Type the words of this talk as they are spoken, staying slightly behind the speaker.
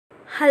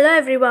Hello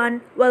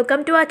everyone,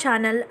 welcome to our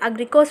channel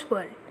AGRI.ECONOMICS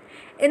World.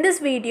 In this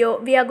video,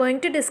 we are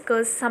going to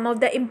discuss some of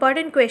the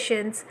important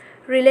questions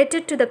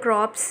related to the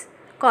crops,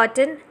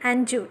 cotton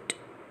and jute,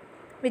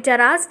 which are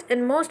asked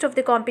in most of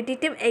the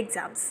competitive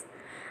exams.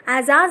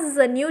 As ours is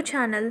a new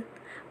channel,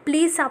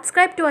 please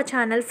subscribe to our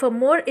channel for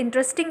more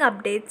interesting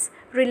updates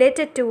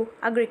related to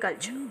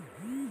agriculture.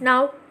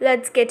 Now,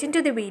 let's get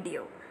into the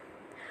video.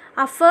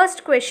 Our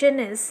first question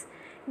is,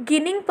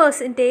 ginning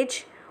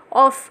percentage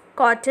of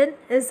cotton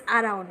is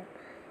around.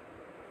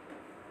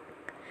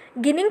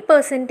 Ginning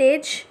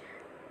percentage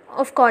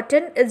of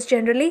cotton is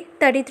generally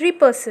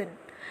 33%.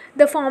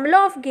 The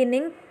formula of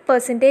ginning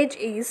percentage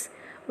is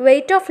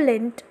weight of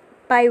lint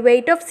by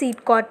weight of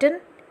seed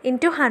cotton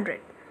into 100.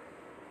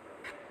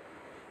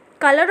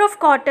 Color of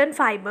cotton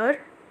fiber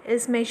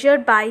is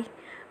measured by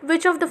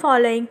which of the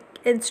following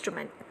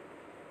instrument?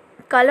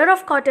 Color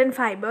of cotton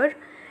fiber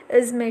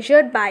is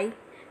measured by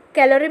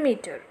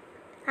calorimeter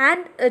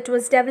and it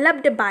was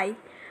developed by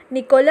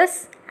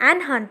Nicholas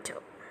and Hunter.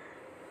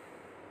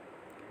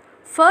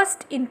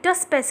 First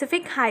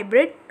interspecific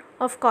hybrid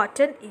of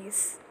cotton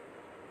is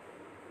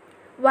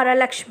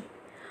Varalakshmi.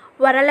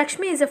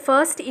 Varalakshmi is the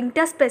first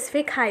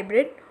interspecific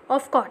hybrid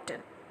of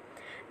cotton.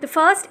 The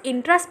first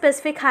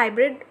intraspecific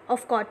hybrid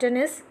of cotton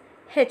is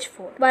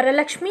H4.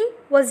 Varalakshmi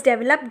was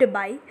developed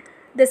by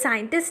the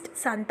scientist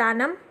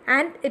Santanam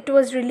and it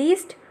was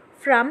released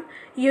from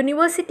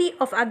University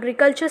of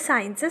Agriculture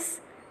Sciences,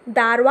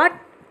 Dharwad,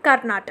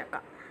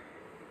 Karnataka.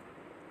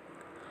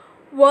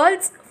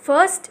 World's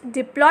first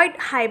diploid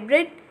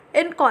hybrid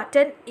in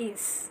cotton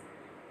is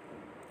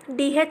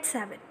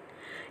DH7.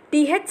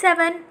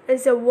 DH7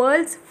 is the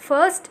world's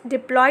first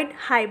diploid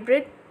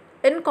hybrid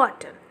in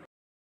cotton.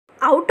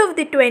 Out of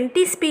the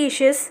 20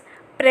 species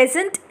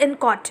present in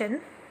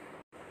cotton,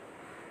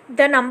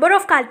 the number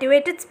of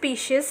cultivated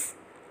species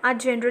are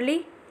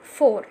generally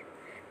 4.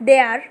 They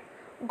are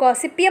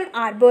Gossypium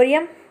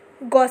arboreum,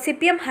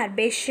 Gossypium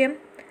herbaceum,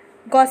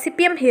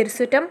 Gossypium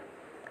hirsutum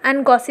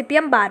and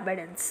Gossypium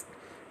barbadans.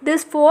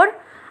 These 4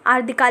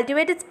 are the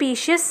cultivated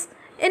species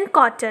in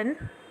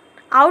cotton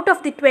out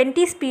of the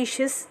 20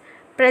 species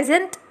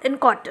present in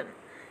cotton.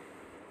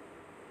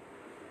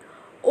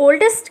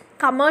 Oldest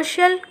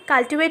commercial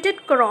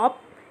cultivated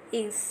crop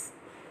is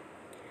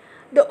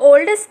the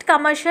oldest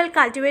commercial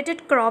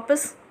cultivated crop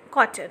is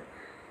cotton.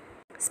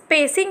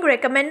 Spacing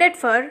recommended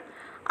for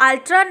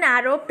ultra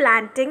narrow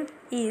planting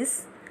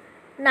is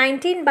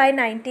 19 by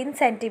 19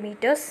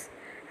 centimeters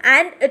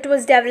and it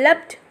was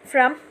developed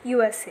from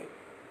USA.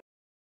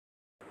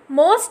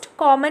 Most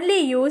commonly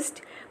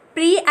used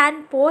pre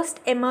and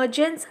post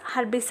emergence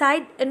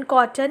herbicide in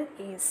cotton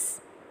is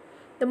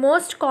the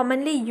most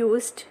commonly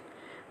used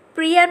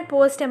pre and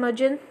post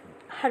emergence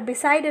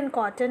herbicide in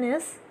cotton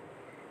is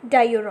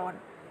Diuron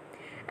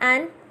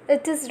and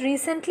it is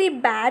recently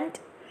banned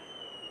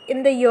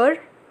in the year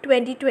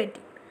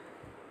 2020.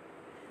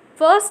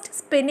 First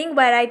spinning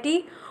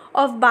variety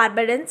of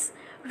barbadans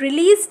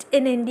released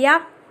in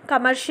India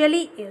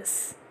commercially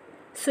is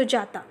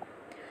Sujata.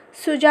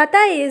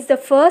 Sujata is the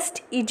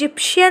first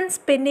Egyptian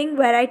spinning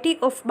variety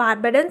of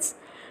barbadans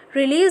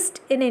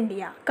released in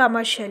India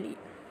commercially.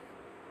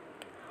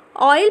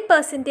 Oil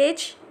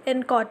percentage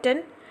in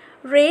cotton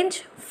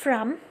range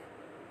from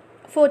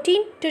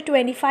 14 to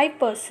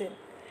 25%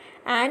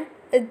 and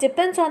it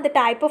depends on the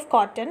type of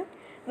cotton,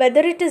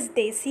 whether it is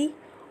Desi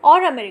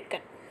or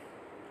American.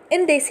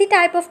 In Desi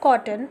type of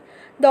cotton,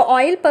 the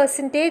oil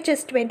percentage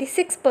is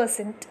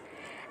 26%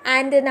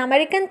 and in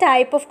American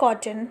type of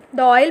cotton,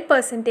 the oil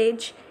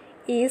percentage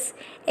is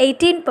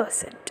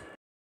 18%.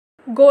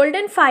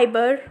 Golden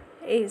fiber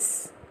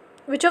is,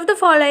 which of the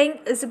following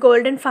is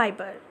golden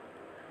fiber?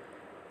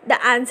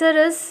 The answer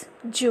is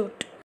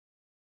jute.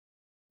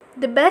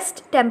 The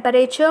best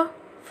temperature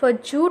for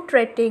jute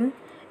retting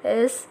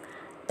is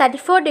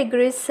 34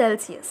 degrees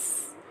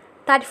Celsius.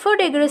 34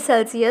 degrees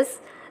Celsius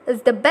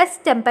is the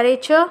best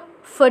temperature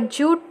for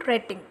jute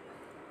retting.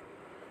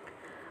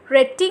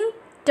 Retting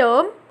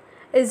term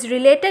is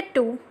related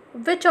to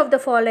which of the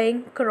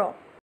following crop?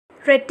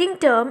 Retting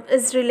term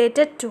is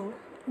related to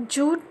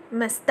jute,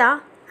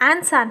 mista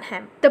and sun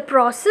hemp. The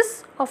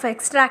process of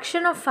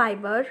extraction of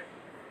fiber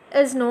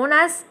is known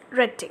as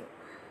retting.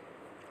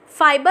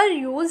 Fiber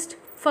used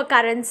for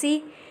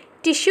currency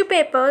tissue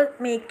paper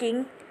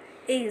making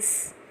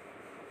is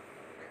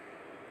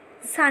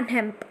sun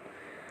hemp.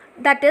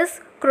 That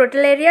is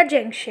Crotalaria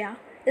gentiana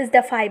is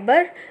the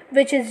fiber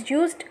which is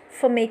used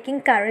for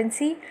making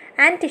currency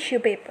and tissue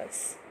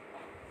papers.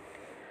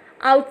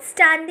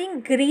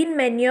 Outstanding green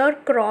manure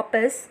crop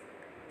is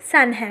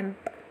sun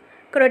hemp,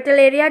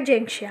 Crotalaria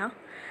gentiana,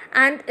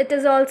 and it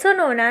is also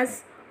known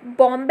as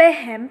Bombay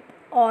hemp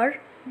or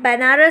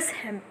Banaras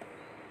hemp.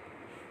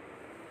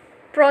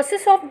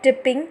 Process of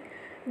dipping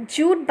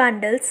jute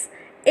bundles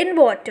in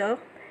water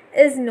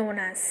is known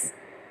as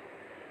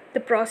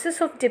the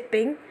process of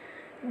dipping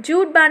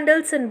jute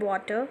bundles in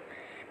water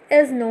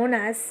is known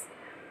as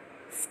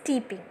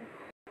steeping.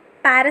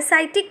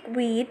 Parasitic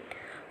weed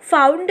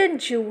found in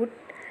jute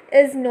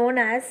is known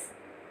as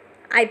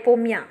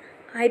Ipomia.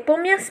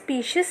 Hypomia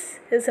species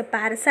is a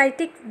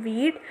parasitic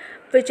weed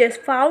which is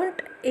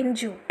found in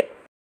jute.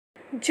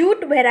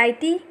 Jute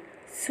variety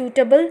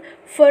suitable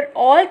for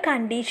all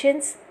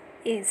conditions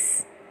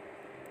is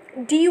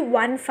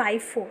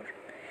D154.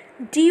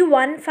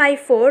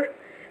 D154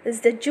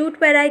 is the jute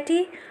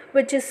variety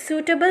which is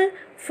suitable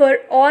for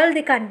all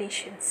the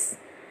conditions.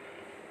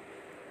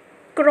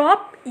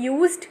 Crop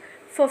used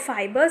for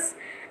fibers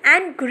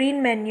and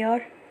green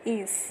manure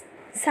is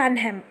sun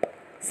hemp.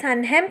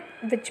 Sun hemp,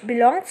 which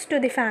belongs to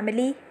the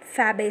family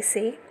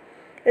Fabaceae,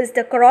 is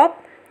the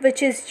crop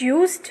which is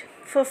used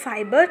for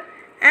fiber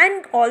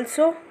and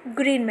also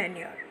green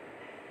manure.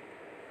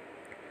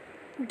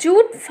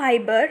 Jute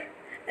fiber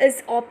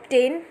is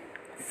obtained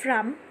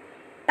from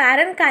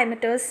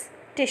parenchymatous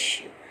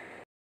tissue.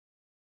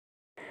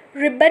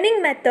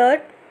 Ribboning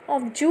method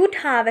of jute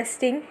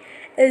harvesting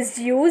is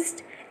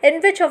used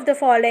in which of the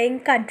following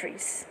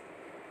countries?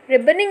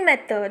 Ribboning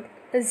method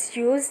is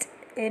used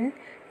in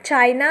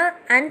China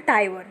and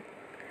Taiwan.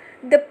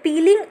 The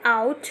peeling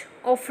out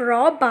of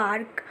raw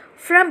bark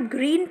from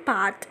green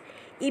part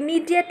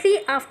immediately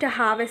after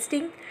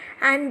harvesting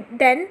and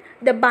then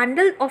the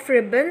bundle of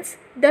ribbons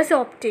thus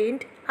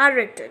obtained are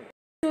written.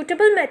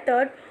 Suitable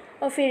method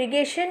of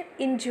irrigation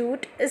in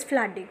jute is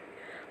flooding.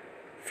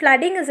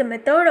 Flooding is a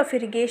method of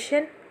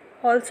irrigation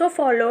also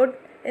followed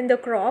in the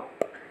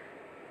crop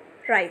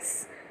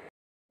rice.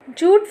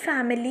 Jute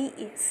family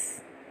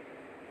is.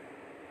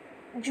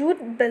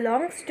 Jute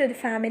belongs to the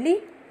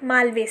family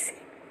Malvaceae.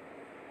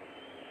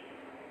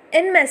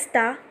 In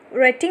Mesta,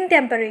 retting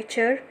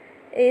temperature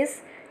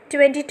is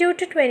 22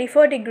 to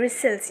 24 degrees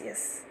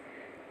Celsius.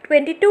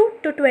 22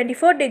 to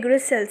 24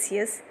 degrees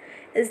Celsius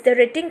is the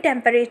retting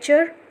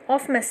temperature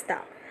of Mesta.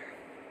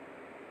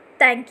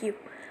 Thank you.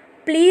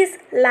 Please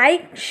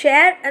like,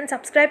 share and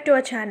subscribe to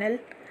our channel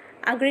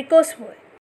AGRI.ECONOMICS.